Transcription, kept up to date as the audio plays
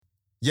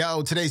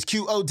Yo, today's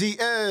QOD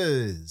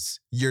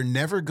is You're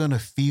Never Gonna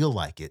Feel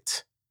Like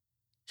It.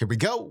 Here we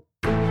go.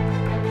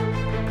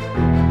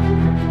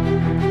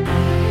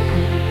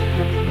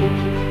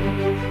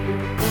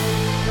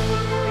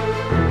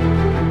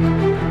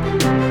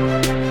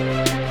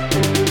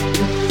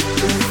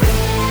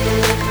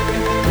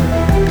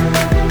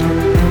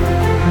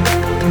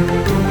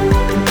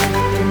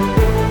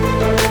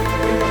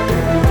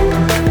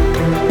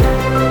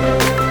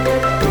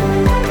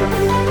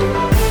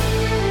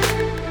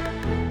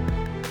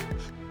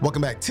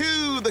 Welcome back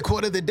to the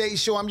Quote of the Day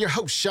Show. I'm your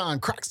host, Sean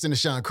Croxton of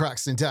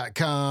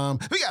SeanCroxton.com.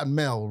 We got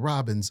Mel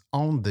Robbins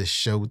on the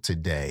show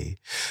today.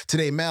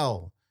 Today,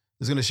 Mel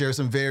is going to share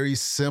some very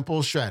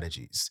simple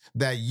strategies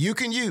that you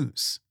can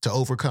use to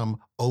overcome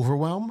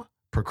overwhelm,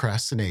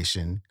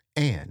 procrastination,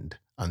 and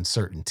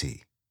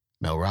uncertainty.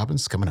 Mel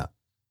Robbins coming up.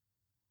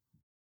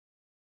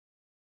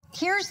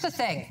 Here's the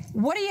thing.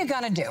 What are you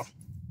going to do?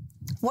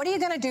 What are you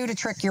going to do to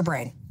trick your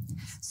brain?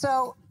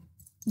 So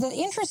the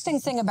interesting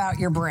thing about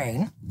your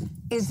brain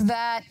is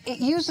that it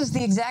uses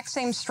the exact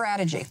same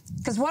strategy.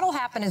 Because what will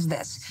happen is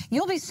this.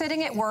 You'll be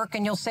sitting at work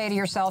and you'll say to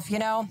yourself, you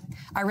know,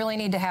 I really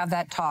need to have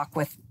that talk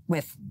with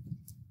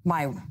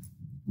my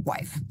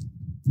wife.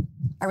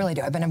 I really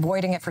do. I've been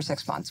avoiding it for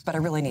 6 months, but I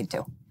really need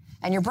to.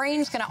 And your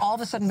brain's going to all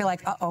of a sudden be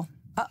like,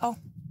 uh-oh.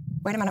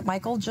 Wait a minute,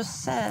 Michael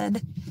just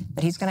said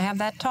that he's going to have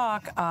that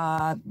talk.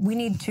 We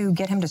need to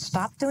get him to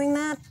stop doing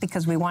that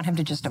because we want him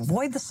to just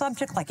avoid the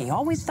subject like he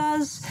always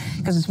does,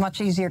 because it's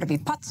much easier to be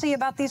putsy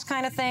about these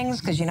kind of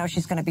things because you know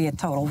she's going to be a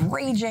total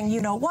raging,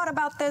 you know what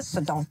about this, so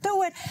don't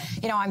do it.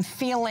 You know, I'm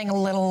feeling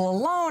a little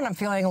alone. I'm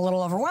feeling a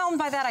little overwhelmed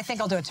by that. I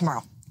think I'll do it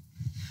tomorrow.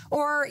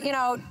 Or, you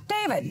know,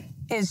 David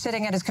is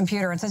sitting at his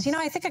computer and says, you know,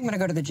 I think I'm going to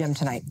go to the gym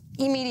tonight.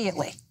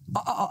 Immediately.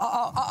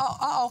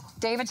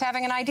 David's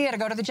having an idea to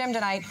go to the gym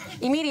tonight.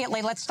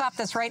 Immediately, let's stop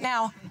this right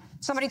now.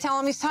 Somebody tell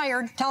him he's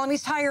tired. Tell him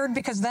he's tired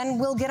because then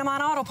we'll get him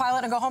on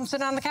autopilot and go home,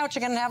 sit on the couch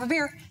again and have a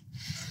beer.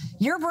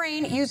 Your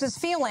brain uses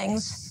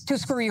feelings to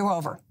screw you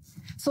over.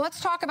 So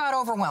let's talk about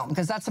overwhelm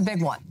because that's a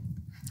big one.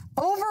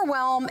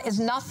 Overwhelm is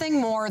nothing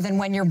more than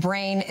when your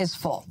brain is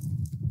full.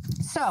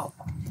 So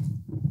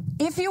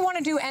if you want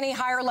to do any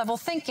higher level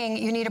thinking,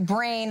 you need a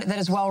brain that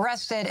is well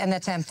rested and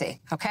that's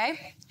empty,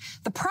 okay?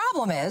 The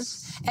problem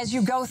is, as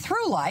you go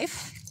through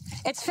life,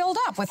 it's filled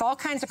up with all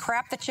kinds of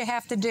crap that you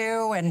have to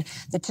do and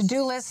the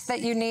to-do lists that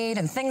you need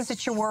and things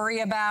that you worry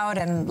about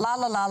and la,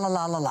 la, la, la,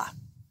 la, la, la.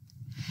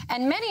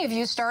 And many of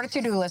you start a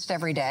to-do list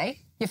every day.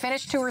 You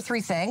finish 2 or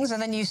 3 things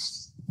and then you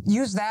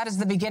use that as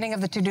the beginning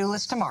of the to-do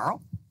list tomorrow.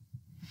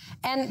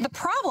 And the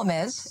problem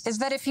is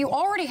that if you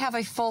already have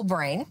a full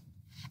brain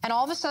and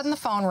all of a sudden the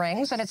phone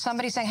rings and it's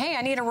somebody saying, hey,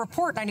 I need a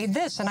report and I need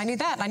this and I need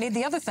that and I need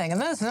the other thing and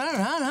this,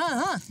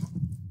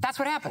 that's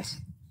what happens.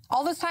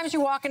 All those times you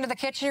walk into the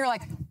kitchen, you're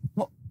like,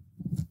 well,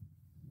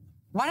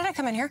 why did I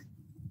come in here?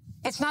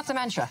 It's not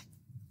dementia.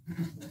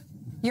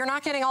 You're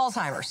not getting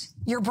Alzheimer's.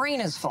 Your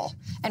brain is full.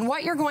 And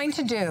what you're going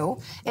to do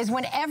is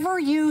whenever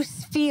you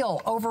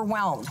feel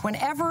overwhelmed,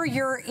 whenever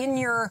you're in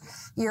your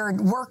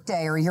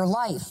workday or your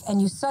life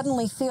and you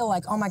suddenly feel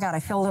like, oh my God, I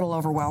feel a little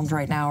overwhelmed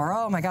right now, or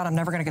oh my God, I'm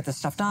never going to get this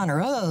stuff done,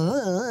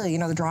 or you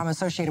know, the drama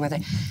associated with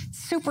it.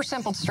 Super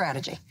simple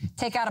strategy.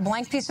 Take out a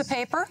blank piece of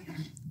paper,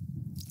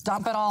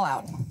 dump it all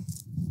out.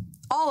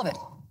 All of it.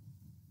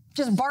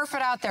 Just barf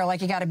it out there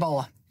like you got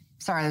Ebola.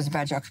 Sorry, that was a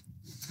bad joke.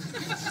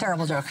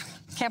 Terrible joke.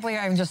 Can't believe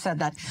I even just said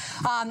that.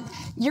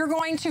 You're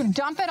going to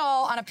dump it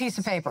all on a piece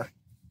of paper.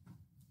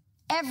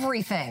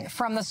 Everything,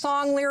 from the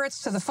song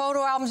lyrics to the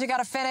photo albums you got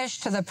to finish,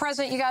 to the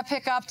present you got to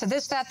pick up, to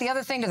this, that, the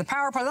other thing, to the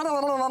PowerPoint.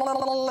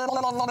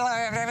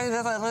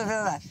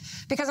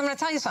 Because I'm going to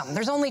tell you something.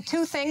 There's only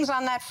 2 things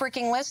on that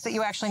freaking list that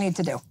you actually need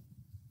to do.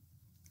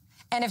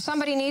 And if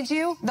somebody needs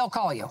you, they'll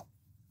call you.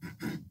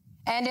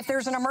 And if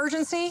there's an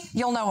emergency,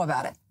 you'll know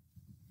about it.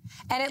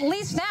 And at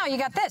least now you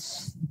got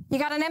this. You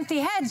got an empty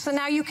head, so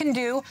now you can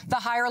do the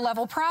higher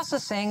level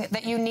processing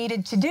that you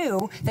needed to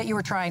do that you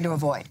were trying to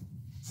avoid.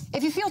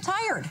 If you feel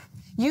tired,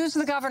 use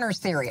the governor's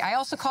theory. I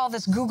also call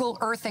this Google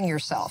Earthing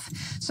yourself.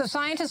 So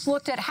scientists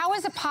looked at how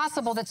is it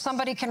possible that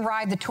somebody can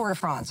ride the Tour de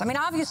France? I mean,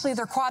 obviously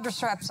their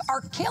quadriceps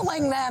are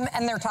killing them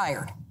and they're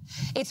tired.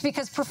 It's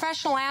because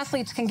professional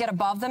athletes can get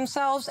above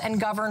themselves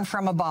and govern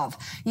from above.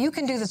 You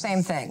can do the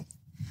same thing.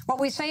 What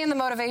we say in the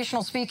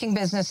motivational speaking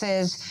business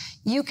is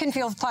you can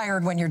feel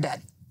tired when you're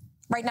dead.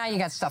 Right now, you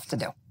got stuff to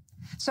do.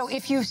 So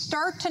if you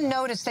start to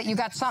notice that you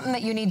got something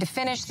that you need to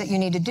finish, that you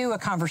need to do, a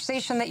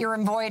conversation that you're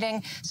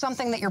avoiding,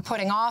 something that you're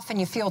putting off and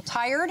you feel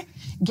tired,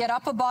 get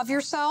up above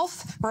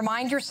yourself,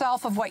 remind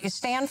yourself of what you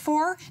stand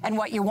for and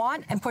what you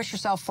want, and push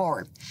yourself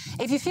forward.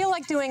 If you feel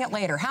like doing it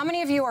later, how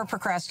many of you are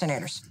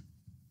procrastinators?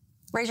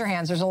 Raise your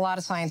hands. There's a lot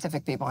of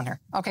scientific people in here.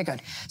 Okay,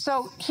 good.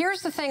 So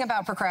here's the thing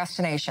about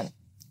procrastination.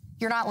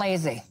 You're not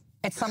lazy.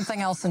 It's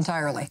something else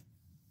entirely.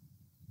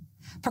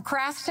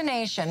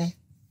 Procrastination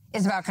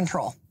is about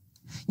control.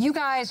 You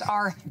guys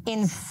are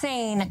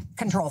insane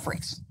control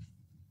freaks.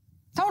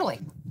 Totally.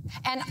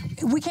 And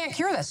we can't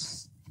cure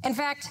this. In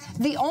fact,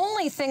 the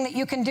only thing that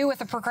you can do with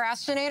a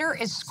procrastinator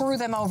is screw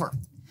them over.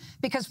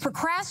 Because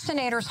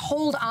procrastinators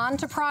hold on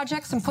to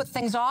projects and put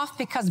things off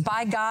because,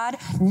 by God,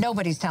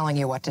 nobody's telling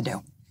you what to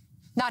do.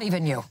 Not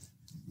even you.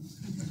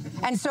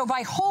 And so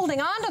by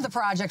holding on to the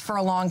project for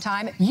a long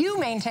time, you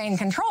maintain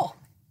control.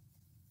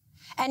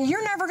 And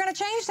you're never going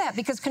to change that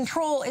because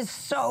control is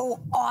so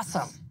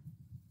awesome.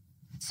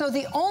 So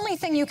the only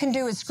thing you can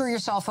do is screw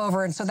yourself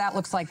over, and so that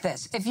looks like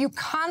this. If you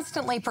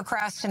constantly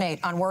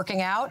procrastinate on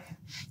working out,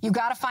 you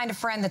got to find a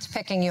friend that's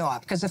picking you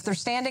up, because if they're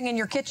standing in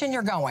your kitchen,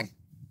 you're going.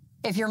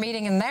 If you're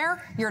meeting in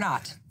there, you're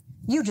not.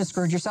 You just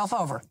screwed yourself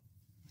over.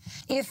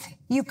 If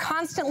you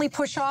constantly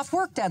push off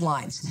work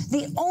deadlines,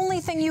 the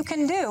only thing you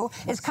can do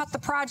is cut the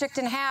project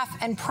in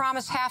half and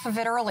promise half of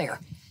it earlier.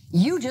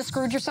 You just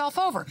screwed yourself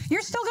over.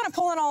 You're still going to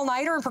pull an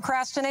all-nighter and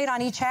procrastinate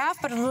on each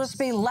half, but it'll just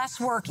be less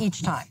work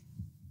each time.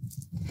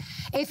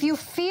 If you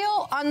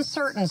feel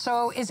uncertain,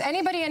 so is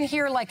anybody in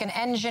here like an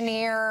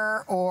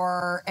engineer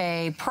or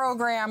a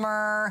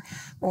programmer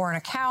or an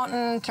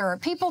accountant, or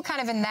people kind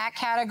of in that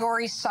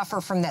category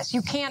suffer from this?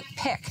 You can't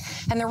pick.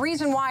 And the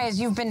reason why is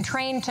you've been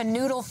trained to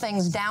noodle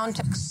things down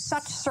to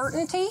such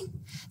certainty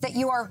that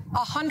you are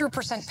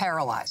 100%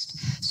 paralyzed.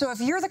 So if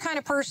you're the kind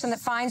of person that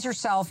finds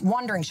yourself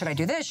wondering, should I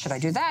do this? Should I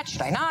do that?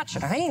 Should I not?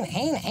 Should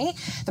I?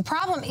 The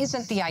problem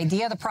isn't the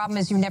idea. The problem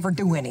is you never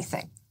do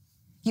anything.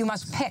 You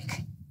must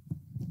pick.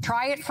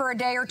 Try it for a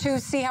day or two,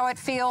 see how it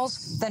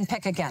feels, then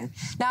pick again.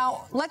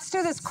 Now, let's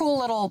do this cool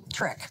little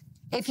trick.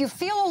 If you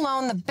feel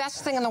alone, the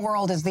best thing in the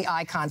world is the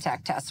eye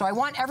contact test. So I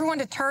want everyone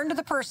to turn to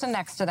the person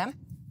next to them.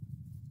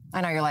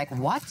 I know you're like,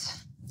 what?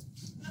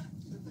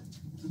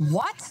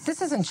 What?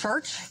 This isn't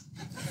church.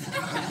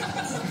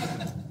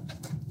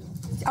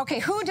 Okay,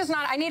 who does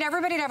not? I need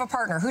everybody to have a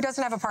partner. Who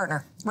doesn't have a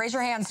partner? Raise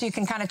your hand so you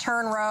can kind of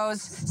turn rows.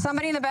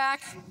 Somebody in the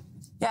back?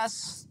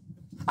 Yes.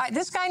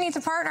 This guy needs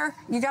a partner.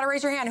 You got to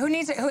raise your hand. Who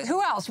needs it?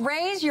 Who else?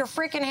 Raise your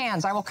freaking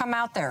hands. I will come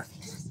out there.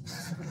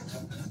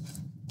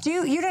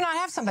 You do not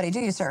have somebody,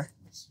 do you, sir?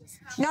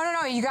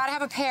 No. You got to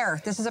have a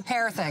pair. This is a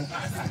pair thing.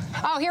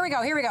 Oh, here we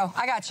go.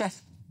 I got you.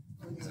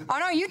 Oh,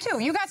 no, you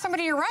too. You got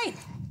somebody to your right.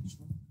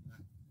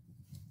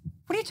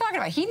 What are you talking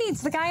about? He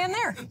needs the guy in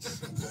there.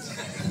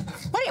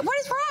 What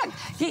is wrong?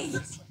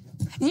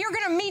 You're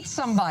going to meet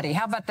somebody.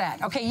 How about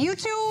that? Okay, you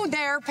two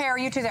there, pair,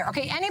 you two there.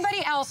 Okay,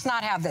 anybody else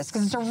not have this?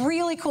 Because it's a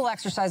really cool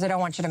exercise. I don't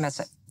want you to miss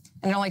it.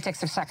 And it only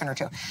takes a second or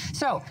two.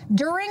 So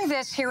during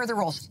this, here are the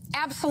rules.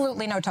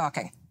 Absolutely no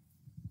talking.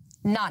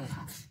 None.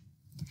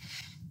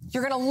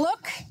 You're going to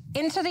look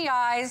into the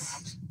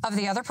eyes of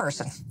the other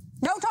person.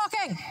 No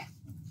talking.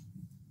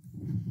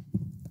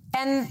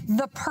 And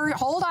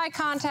hold eye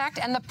contact,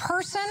 and the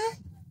person,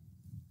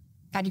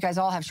 God, you guys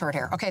all have short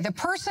hair. Okay, the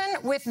person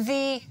with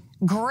the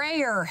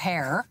grayer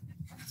hair,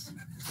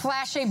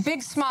 flash a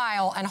big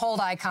smile and hold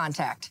eye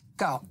contact.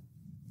 Go.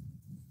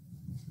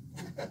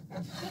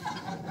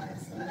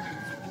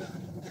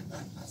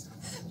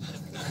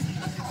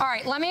 All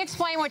right, let me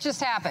explain what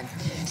just happened.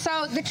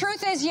 So the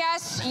truth is,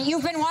 yes,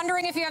 you've been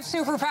wondering if you have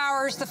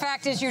superpowers. The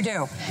fact is you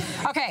do.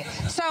 Okay,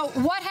 so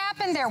what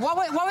happened there? What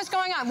was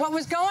going on? What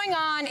was going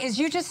on is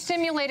you just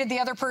stimulated the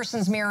other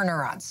person's mirror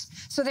neurons.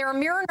 So there are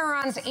mirror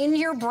neurons in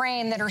your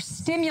brain that are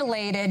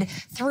stimulated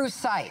through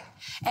sight.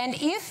 And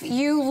if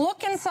you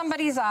look in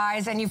somebody's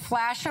eyes and you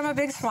flash them a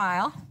big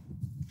smile,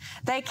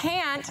 they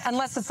can't,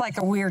 unless it's like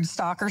a weird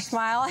stalker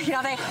smile,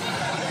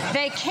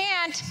 they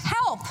can't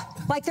help.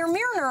 Like their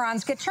mirror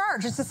neurons get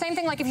charged. It's the same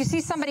thing like if you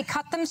see somebody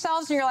cut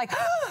themselves and you're like,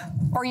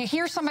 or you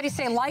hear somebody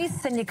say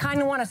lice and you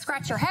kind of want to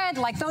scratch your head,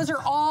 like those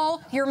are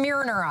all your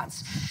mirror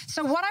neurons.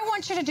 So what I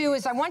want you to do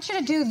is I want you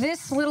to do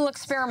this little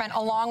experiment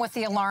along with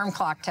the alarm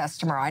clock test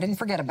tomorrow. I didn't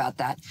forget about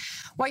that.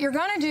 What you're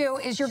going to do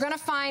is you're going to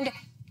find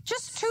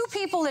just 2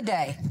 people a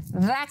day.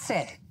 That's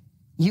it.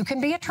 You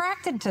can be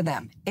attracted to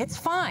them. It's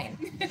fine.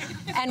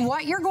 And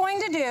what you're going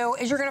to do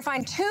is you're going to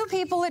find 2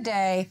 people a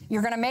day.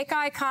 You're going to make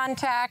eye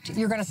contact.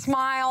 You're going to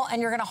smile,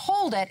 and you're going to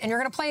hold it, and you're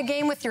going to play a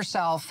game with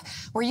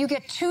yourself where you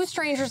get 2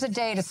 strangers a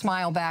day to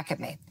smile back at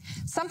me.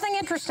 Something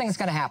interesting is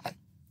going to happen.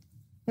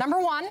 Number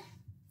 1,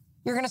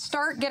 you're going to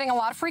start getting a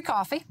lot of free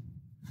coffee.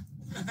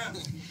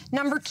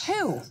 Number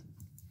 2,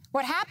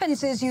 what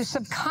happens is you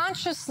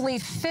subconsciously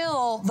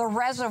fill the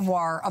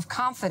reservoir of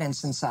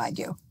confidence inside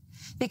you.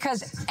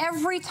 Because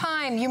every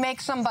time you make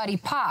somebody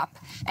pop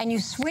and you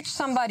switch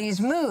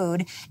somebody's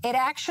mood, it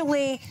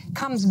actually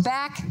comes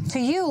back to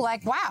you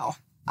like, wow,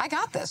 I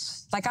got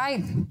this. Like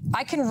I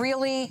can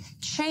really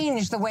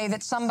change the way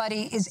that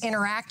somebody is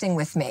interacting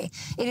with me.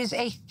 It is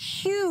a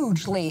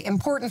hugely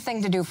important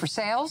thing to do for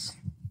sales,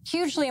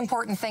 hugely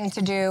important thing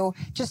to do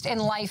just in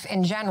life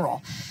in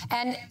general.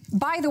 And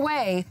by the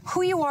way,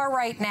 who you are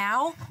right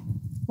now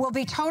will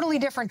be totally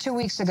different 2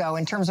 weeks ago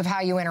in terms of how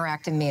you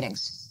interact in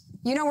meetings.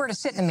 You know where to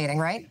sit in a meeting,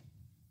 right?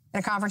 In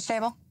a conference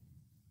table?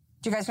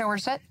 Do you guys know where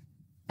to sit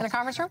in a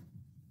conference room?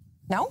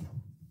 No?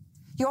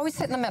 You always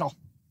sit in the middle.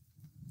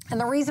 And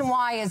the reason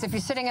why is if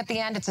you're sitting at the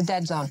end, it's a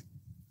dead zone.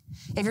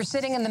 If you're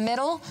sitting in the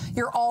middle,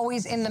 you're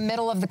always in the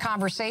middle of the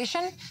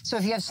conversation. So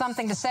if you have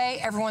something to say,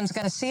 everyone's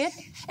going to see it.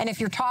 And if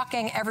you're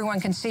talking,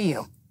 everyone can see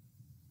you.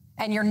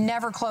 and you're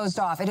never closed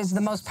off. It is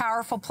the most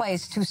powerful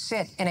place to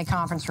sit in a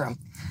conference room.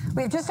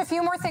 We have just a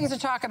few more things to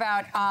talk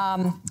about,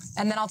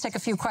 and then I'll take a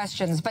few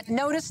questions. But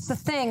notice the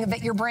thing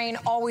that your brain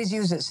always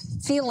uses: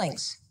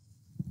 feelings.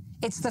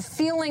 It's the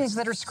feelings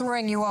that are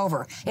screwing you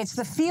over. It's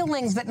the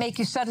feelings that make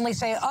you suddenly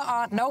say,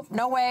 nope,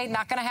 no way,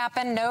 not going to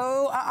happen,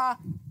 no,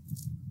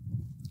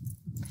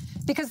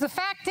 Because the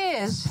fact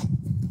is,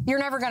 you're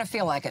never going to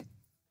feel like it.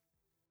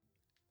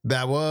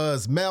 That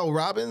was Mel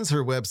Robbins.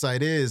 Her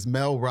website is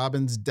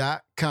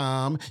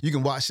melrobbins.com. You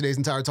can watch today's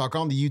entire talk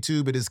on the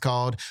YouTube. It is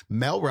called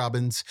Mel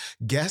Robbins,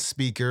 guest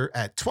speaker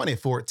at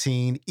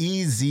 2014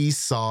 Easy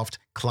Soft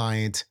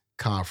Client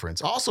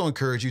Conference. Also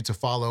encourage you to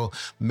follow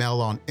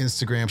Mel on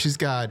Instagram. She's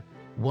got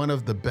one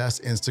of the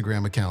best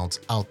Instagram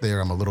accounts out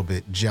there. I'm a little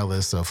bit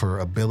jealous of her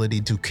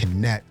ability to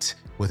connect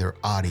with her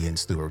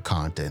audience through her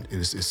content.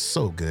 It's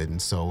so good.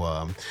 And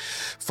so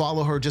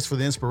follow her just for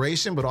the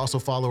inspiration, but also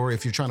follow her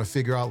if you're trying to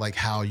figure out like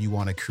how you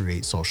want to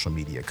create social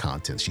media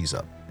content. She's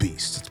a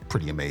beast. It's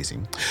pretty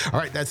amazing. All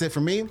right, that's it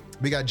for me.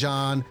 We got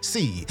John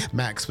C.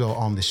 Maxwell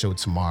on the show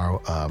tomorrow.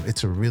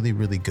 It's a really,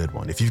 really good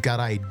one. If you've got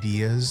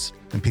ideas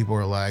and people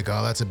are like,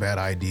 oh, that's a bad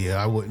idea,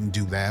 I wouldn't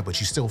do that, but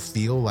you still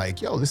feel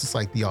like, yo, this is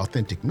like the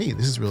authentic me.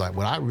 This is really like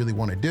what I really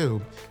want to do.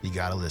 You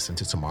got to listen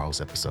to tomorrow's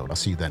episode. I'll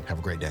see you then. Have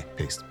a great day.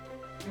 Peace.